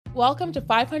Welcome to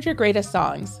 500 Greatest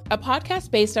Songs, a podcast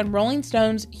based on Rolling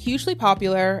Stone's hugely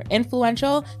popular,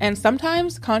 influential, and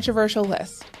sometimes controversial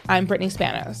list. I'm Brittany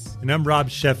Spanos. And I'm Rob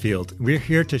Sheffield. We're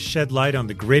here to shed light on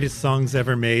the greatest songs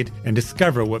ever made and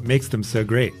discover what makes them so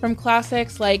great. From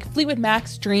classics like Fleetwood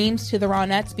Mac's Dreams to the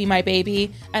Ronettes' Be My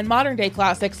Baby, and modern-day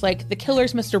classics like The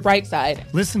Killers' Mr.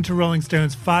 Brightside. Listen to Rolling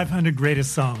Stone's 500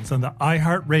 Greatest Songs on the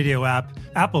iHeartRadio app,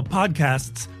 Apple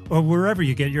Podcasts, or wherever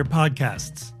you get your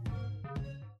podcasts.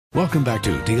 Welcome back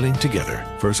to Dealing Together.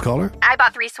 First caller? I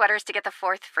bought 3 sweaters to get the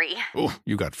 4th free. Oh,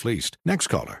 you got fleeced. Next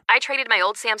caller? I traded my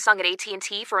old Samsung at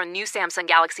AT&T for a new Samsung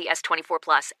Galaxy S24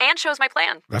 Plus and chose my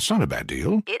plan. That's not a bad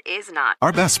deal. It is not.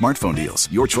 Our best smartphone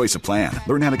deals. Your choice of plan.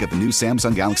 Learn how to get the new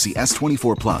Samsung Galaxy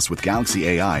S24 Plus with Galaxy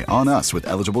AI on us with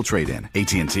eligible trade-in.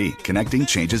 AT&T. Connecting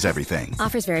changes everything.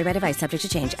 Offers vary by device. Subject to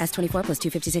change. S24 plus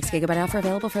 256 gigabyte offer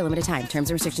available for a limited time. Terms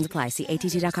and restrictions apply. See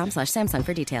att.com/Samsung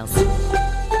for details.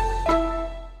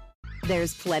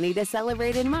 There's plenty to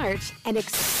celebrate in March and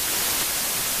National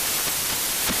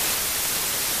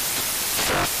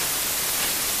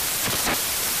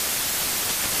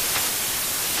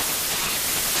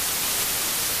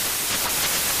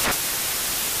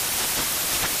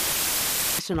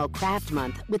Craft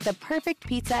Month with the perfect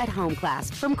pizza at home class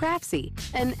from Craftsy.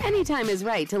 And anytime is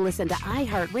right to listen to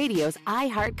iHeartRadio's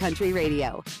iHeartCountry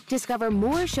Radio. Discover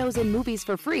more shows and movies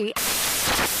for free.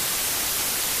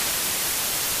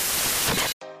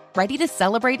 Ready to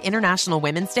celebrate International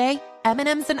Women's Day?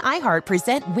 M&M's and iHeart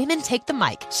present Women Take the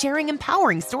Mic, sharing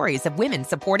empowering stories of women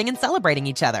supporting and celebrating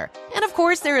each other. And of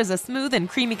course, there is a smooth and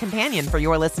creamy companion for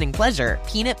your listening pleasure,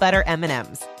 peanut butter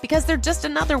M&M's. Because they're just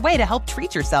another way to help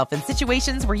treat yourself in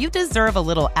situations where you deserve a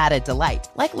little added delight,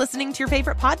 like listening to your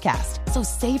favorite podcast. So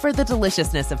savor the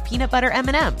deliciousness of peanut butter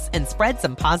M&M's and spread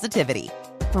some positivity.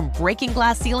 From breaking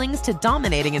glass ceilings to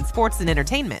dominating in sports and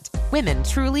entertainment, women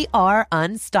truly are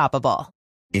unstoppable.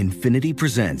 Infiniti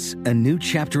presents a new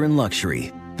chapter in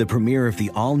luxury, the premiere of the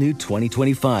all-new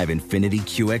 2025 Infiniti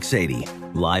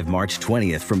QX80, live March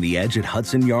 20th from the Edge at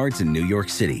Hudson Yards in New York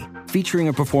City, featuring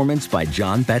a performance by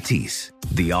Jon Batiste.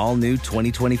 The all-new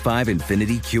 2025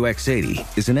 Infiniti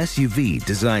QX80 is an SUV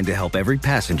designed to help every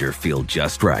passenger feel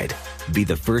just right. Be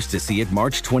the first to see it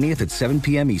March 20th at 7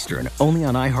 p.m. Eastern, only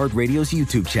on iHeartRadio's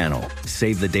YouTube channel.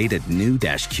 Save the date at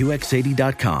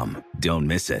new-QX80.com. Don't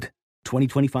miss it.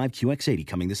 2025 QX80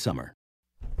 coming this summer.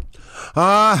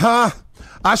 I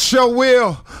sure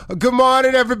will. Good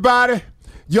morning, everybody.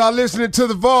 Y'all listening to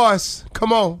The Voice.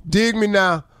 Come on, dig me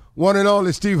now. One and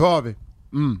only Steve Harvey.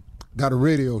 Got a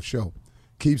radio show.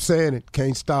 Keep saying it.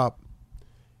 Can't stop.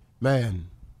 Man,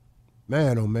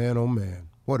 oh man, oh man.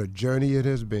 What a journey it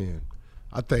has been.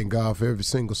 I thank God for every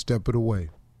single step of the way.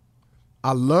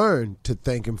 I learned to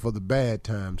thank him for the bad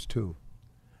times, too,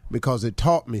 because it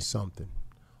taught me something.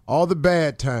 All the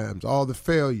bad times, all the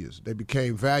failures, they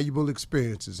became valuable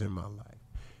experiences in my life.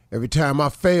 Every time I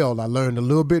failed, I learned a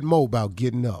little bit more about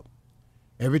getting up.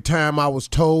 Every time I was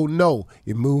told no,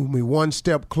 it moved me one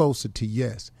step closer to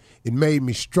yes. It made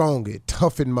me stronger. It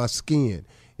toughened my skin.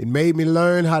 It made me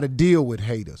learn how to deal with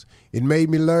haters. It made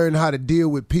me learn how to deal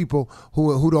with people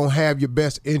who don't have your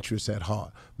best interests at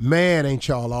heart. Man, ain't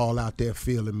y'all all out there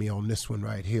feeling me on this one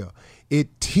right here.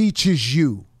 It teaches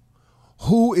you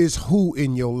who is who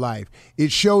in your life.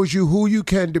 It shows you who you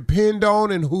can depend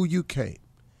on and who you can't.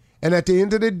 And at the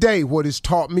end of the day, what it's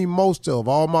taught me most of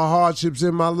all my hardships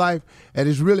in my life, and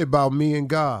it's really about me and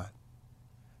God.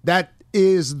 That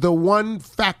is the one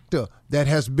factor that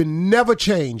has been never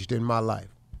changed in my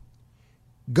life.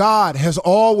 God has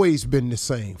always been the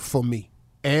same for me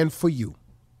and for you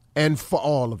and for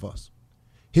all of us.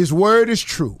 His word is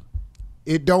true.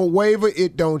 It don't waver.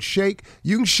 It don't shake.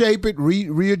 You can shape it,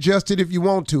 readjust it if you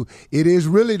want to. It is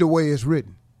really the way it's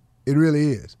written. It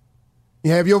really is. You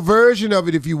have your version of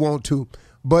it if you want to,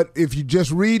 but if you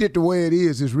just read it the way it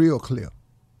is, it's real clear.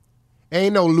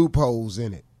 Ain't no loopholes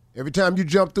in it. Every time you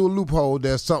jump through a loophole,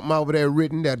 there's something over there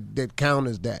written that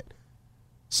counters that.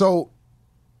 So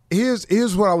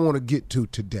here's what I want to get to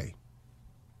today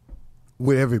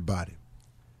with everybody.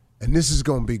 And this is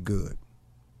going to be good.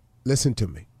 Listen to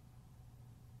me.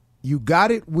 You got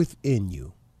it within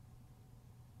you.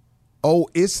 Oh,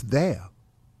 it's there.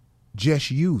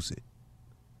 Just use it.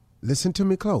 Listen to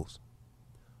me close.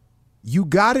 You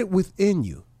got it within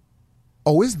you.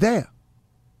 Oh, it's there.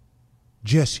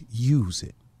 Just use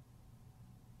it.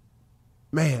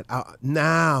 Man,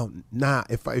 now,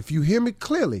 if you hear me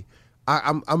clearly,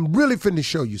 I'm really finna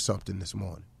show you something this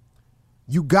morning.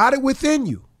 You got it within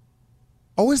you.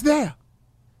 Oh, it's there.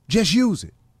 Just use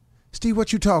it. Steve,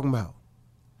 what you talking about?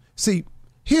 See,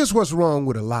 here's what's wrong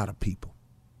with a lot of people.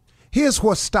 Here's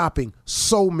what's stopping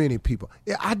so many people.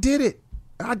 I did it.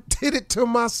 I did it to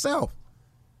myself.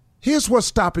 Here's what's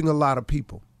stopping a lot of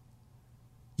people.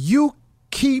 You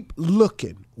keep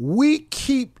looking. We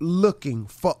keep looking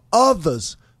for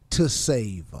others to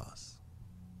save us.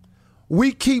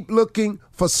 We keep looking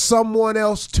for someone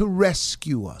else to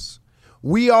rescue us.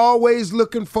 We always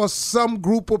looking for some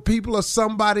group of people or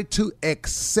somebody to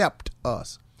accept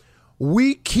us.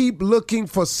 We keep looking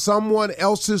for someone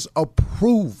else's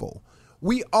approval.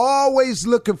 We always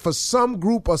looking for some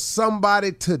group or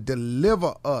somebody to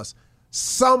deliver us.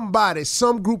 Somebody,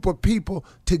 some group of people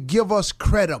to give us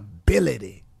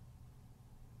credibility.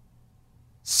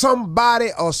 Somebody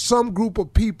or some group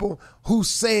of people who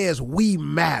says we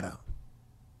matter.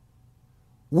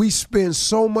 We spend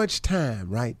so much time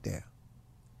right there.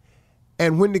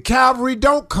 And when the cavalry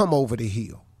don't come over the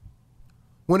hill,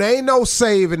 when there ain't no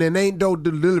saving and ain't no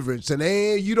deliverance and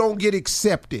you don't get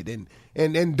accepted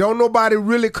and don't nobody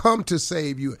really come to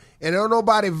save you and don't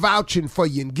nobody vouching for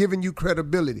you and giving you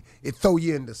credibility, it throw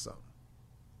you into something.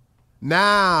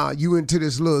 Now you into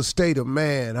this little state of,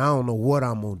 man, I don't know what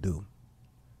I'm going to do.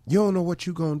 You don't know what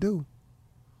you going to do.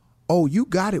 Oh, you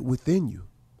got it within you.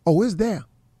 Oh, it's there.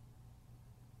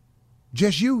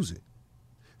 Just use it.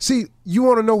 See, you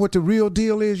want to know what the real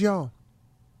deal is, y'all?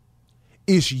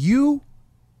 It's you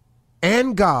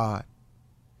and God,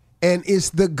 and it's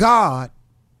the God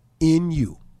in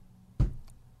you.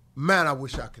 Man, I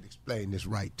wish I could explain this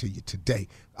right to you today.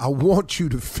 I want you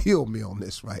to feel me on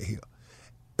this right here.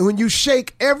 When you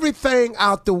shake everything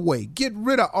out the way, get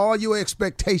rid of all your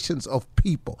expectations of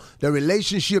people, the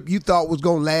relationship you thought was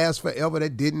going to last forever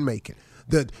that didn't make it,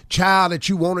 the child that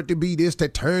you wanted to be this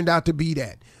that turned out to be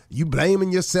that. You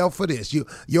blaming yourself for this.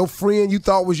 Your friend you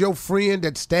thought was your friend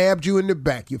that stabbed you in the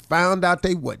back. You found out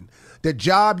they wasn't. The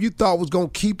job you thought was going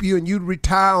to keep you and you'd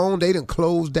retire on, they done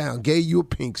closed down, gave you a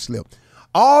pink slip.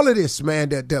 All of this, man,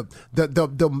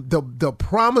 the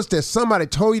promise that somebody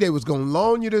told you they was going to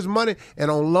loan you this money,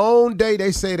 and on loan day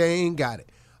they say they ain't got it.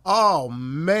 Oh,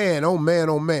 man, oh, man,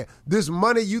 oh, man. This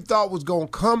money you thought was going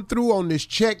to come through on this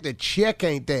check, the check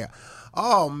ain't there.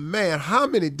 Oh, man, how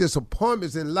many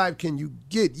disappointments in life can you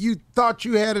get? You thought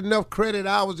you had enough credit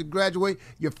hours to graduate.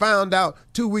 You found out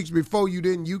 2 weeks before you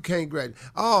didn't, you can't graduate.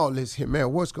 Oh, listen,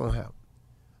 man, what's going to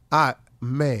happen?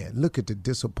 Man, look at the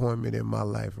disappointment in my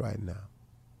life right now.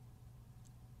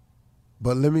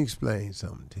 But let me explain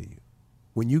something to you.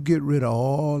 When you get rid of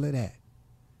all of that,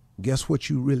 guess what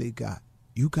you really got?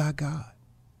 You got God.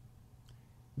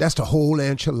 That's the whole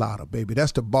enchilada, baby.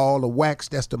 That's the ball of wax.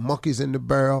 That's the monkeys in the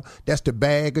barrel. That's the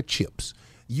bag of chips.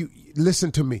 You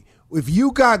listen to me. If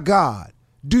you got God,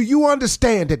 do you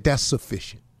understand that that's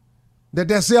sufficient? That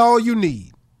that's all you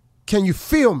need? Can you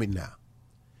feel me now?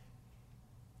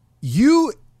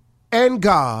 You and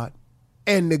God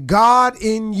and the God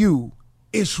in you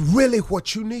is really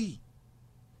what you need.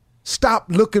 Stop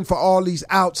looking for all these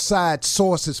outside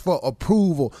sources for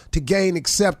approval, to gain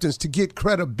acceptance, to get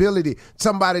credibility,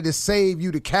 somebody to save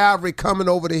you, the cavalry coming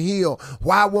over the hill.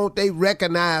 Why won't they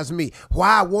recognize me?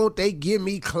 Why won't they give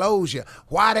me closure?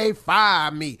 Why they fire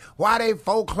me? Why they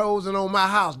foreclosing on my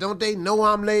house? Don't they know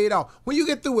I'm laid off? When you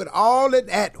get through with all of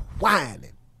that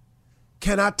whining,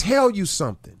 can I tell you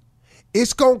something?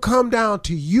 It's going to come down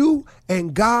to you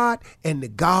and God and the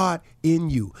God in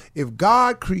you. If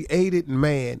God created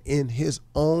man in his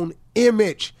own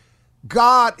image,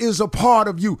 God is a part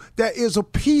of you. There is a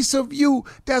piece of you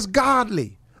that's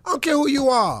godly. I don't care who you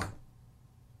are.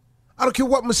 I don't care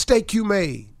what mistake you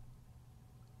made.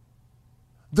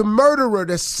 The murderer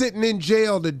that's sitting in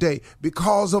jail today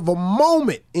because of a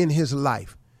moment in his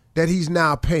life that he's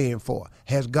now paying for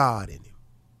has God in him.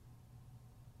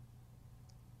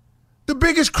 The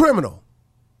biggest criminal,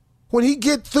 when he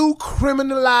get through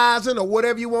criminalizing or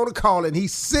whatever you want to call it,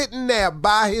 he's sitting there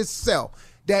by himself.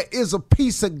 There is a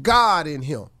piece of God in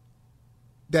him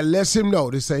that lets him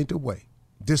know this ain't the way.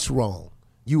 This wrong.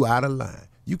 You out of line.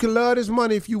 You can love this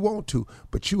money if you want to,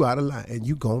 but you out of line and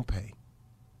you gonna pay.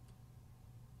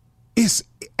 It's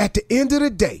at the end of the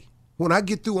day, when I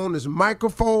get through on this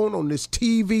microphone, on this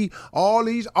TV, all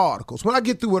these articles, when I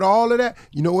get through with all of that,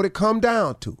 you know what it come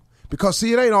down to? Because,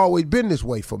 see, it ain't always been this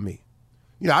way for me.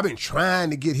 You know, I've been trying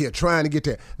to get here, trying to get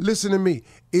there. Listen to me.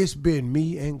 It's been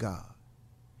me and God,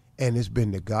 and it's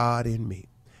been the God in me.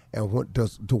 And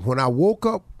when I woke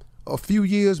up a few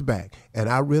years back and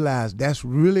I realized that's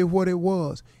really what it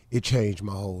was, it changed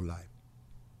my whole life.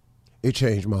 It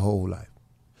changed my whole life.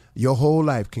 Your whole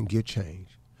life can get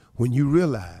changed when you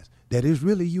realize that it's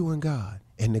really you and God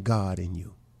and the God in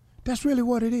you. That's really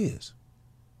what it is.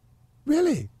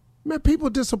 Really. Man, people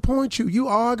disappoint you. You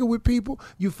argue with people.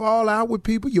 You fall out with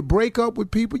people. You break up with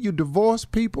people. You divorce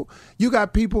people. You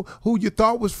got people who you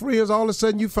thought was friends. All of a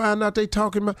sudden you find out they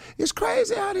talking about. It's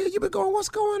crazy out here. You be going, what's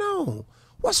going on?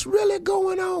 What's really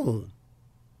going on?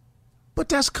 But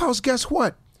that's because guess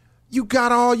what? You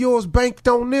got all yours banked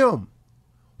on them.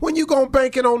 When you gonna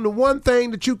bank it on the one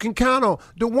thing that you can count on?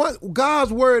 The one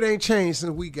God's word ain't changed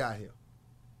since we got here.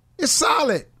 It's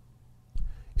solid.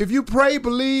 If you pray,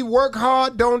 believe, work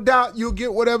hard, don't doubt, you'll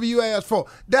get whatever you ask for.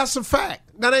 That's a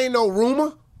fact. That ain't no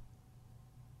rumor.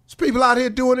 There's people out here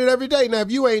doing it every day. Now,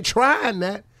 if you ain't trying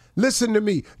that, listen to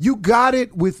me. You got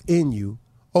it within you.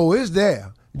 Oh, it's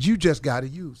there. You just got to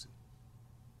use it.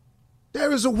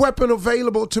 There is a weapon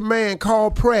available to man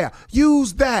called prayer.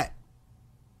 Use that.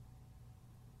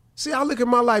 See, I look at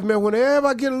my life, man, whenever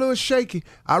I get a little shaky,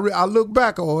 I look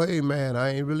back, oh, hey, man, I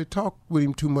ain't really talked with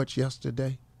him too much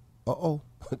yesterday. Uh-oh.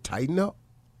 Tighten up.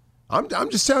 I'm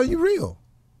just telling you real.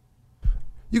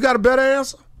 You got a better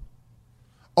answer?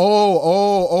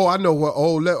 Oh, I know what.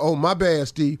 Oh, my bad,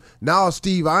 Steve. No,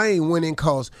 Steve, I ain't winning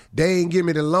because they ain't give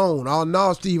me the loan. Oh,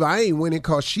 no, Steve, I ain't winning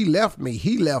because she left me.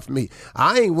 He left me.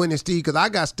 I ain't winning, Steve, because I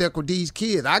got stuck with these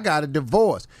kids. I got a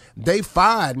divorce. They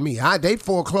fired me. They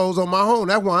foreclosed on my home.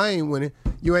 That's why I ain't winning.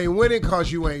 You ain't winning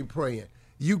because you ain't praying.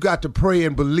 You got to pray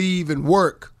and believe and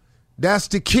work. That's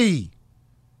the key.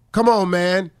 Come on,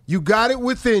 man. You got it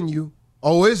within you.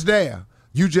 Oh, it's there.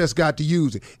 You just got to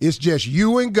use it. It's just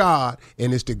you and God,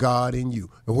 and it's the God in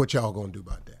you. And what y'all gonna do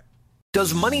about that?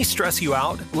 Does money stress you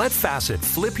out? Let Facet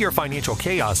flip your financial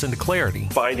chaos into clarity.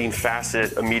 Finding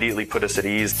Facet immediately put us at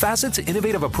ease. Facet's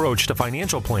innovative approach to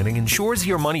financial planning ensures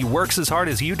your money works as hard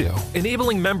as you do,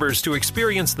 enabling members to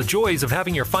experience the joys of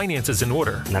having your finances in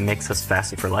order. And that makes us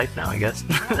Facet for life now, I guess.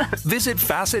 Visit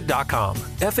Facet.com,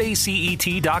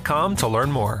 FACET.com to learn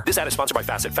more. This ad is sponsored by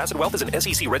Facet. Facet Wealth is an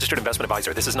SEC registered investment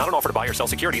advisor. This is not an offer to buy or sell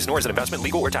securities, nor is it investment,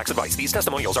 legal, or tax advice. These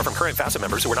testimonials are from current Facet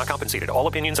members who are not compensated. All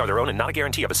opinions are their own and not a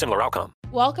guarantee of a similar outcome.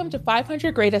 Welcome to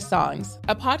 500 Greatest Songs,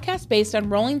 a podcast based on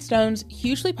Rolling Stone's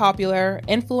hugely popular,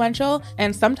 influential,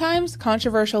 and sometimes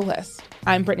controversial list.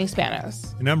 I'm Brittany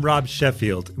Spanos. And I'm Rob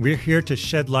Sheffield. We're here to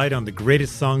shed light on the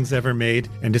greatest songs ever made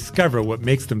and discover what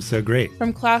makes them so great.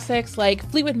 From classics like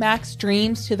Fleetwood Mac's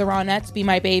Dreams to the Ronettes' Be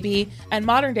My Baby, and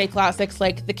modern-day classics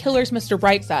like The Killer's Mr.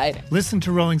 Brightside. Listen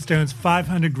to Rolling Stone's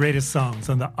 500 Greatest Songs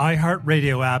on the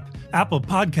iHeartRadio app, Apple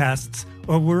Podcasts,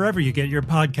 or wherever you get your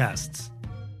podcasts.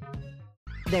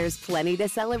 There's plenty to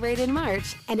celebrate in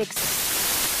March and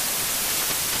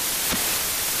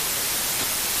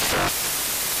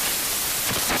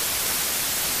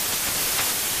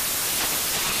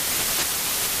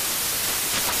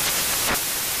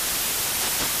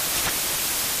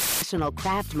National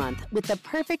Craft Month with the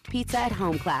perfect pizza at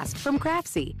home class from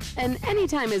Craftsy. And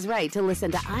anytime is right to listen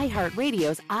to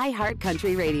iHeartRadio's iHeart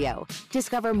Country Radio.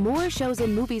 Discover more shows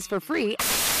and movies for free.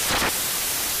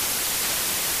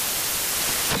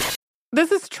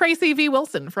 This is Tracy V.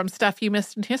 Wilson from Stuff You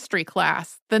Missed in History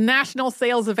class. The national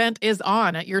sales event is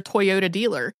on at your Toyota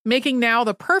dealer, making now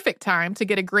the perfect time to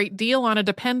get a great deal on a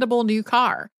dependable new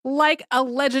car. Like a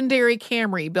legendary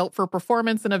Camry built for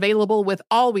performance and available with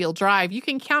all-wheel drive, you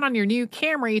can count on your new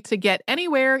Camry to get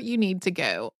anywhere you need to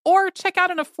go. Or check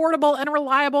out an affordable and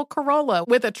reliable Corolla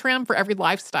with a trim for every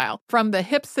lifestyle. From the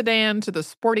hip sedan to the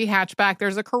sporty hatchback,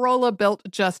 there's a Corolla built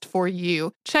just for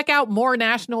you. Check out more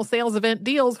national sales event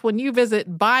deals when you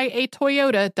visit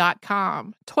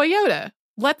buyatoyota.com. Toyota,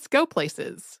 let's go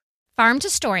places. Farm to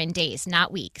store in days,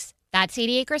 not weeks. That's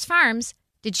 80 Acres Farms.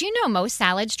 Did you know most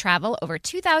salads travel over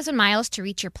 2,000 miles to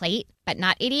reach your plate? But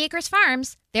not 80 Acres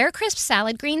Farms. Their crisp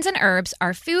salad greens and herbs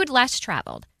are food less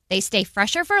traveled. They stay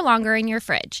fresher for longer in your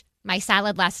fridge. My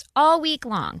salad lasts all week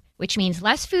long, which means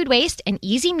less food waste and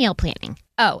easy meal planning.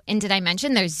 Oh, and did I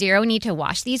mention there's zero need to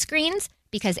wash these greens?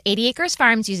 Because 80 Acres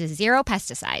Farms uses zero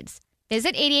pesticides.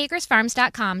 Visit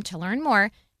 80acresfarms.com to learn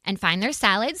more and find their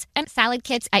salads and salad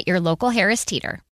kits at your local Harris Teeter.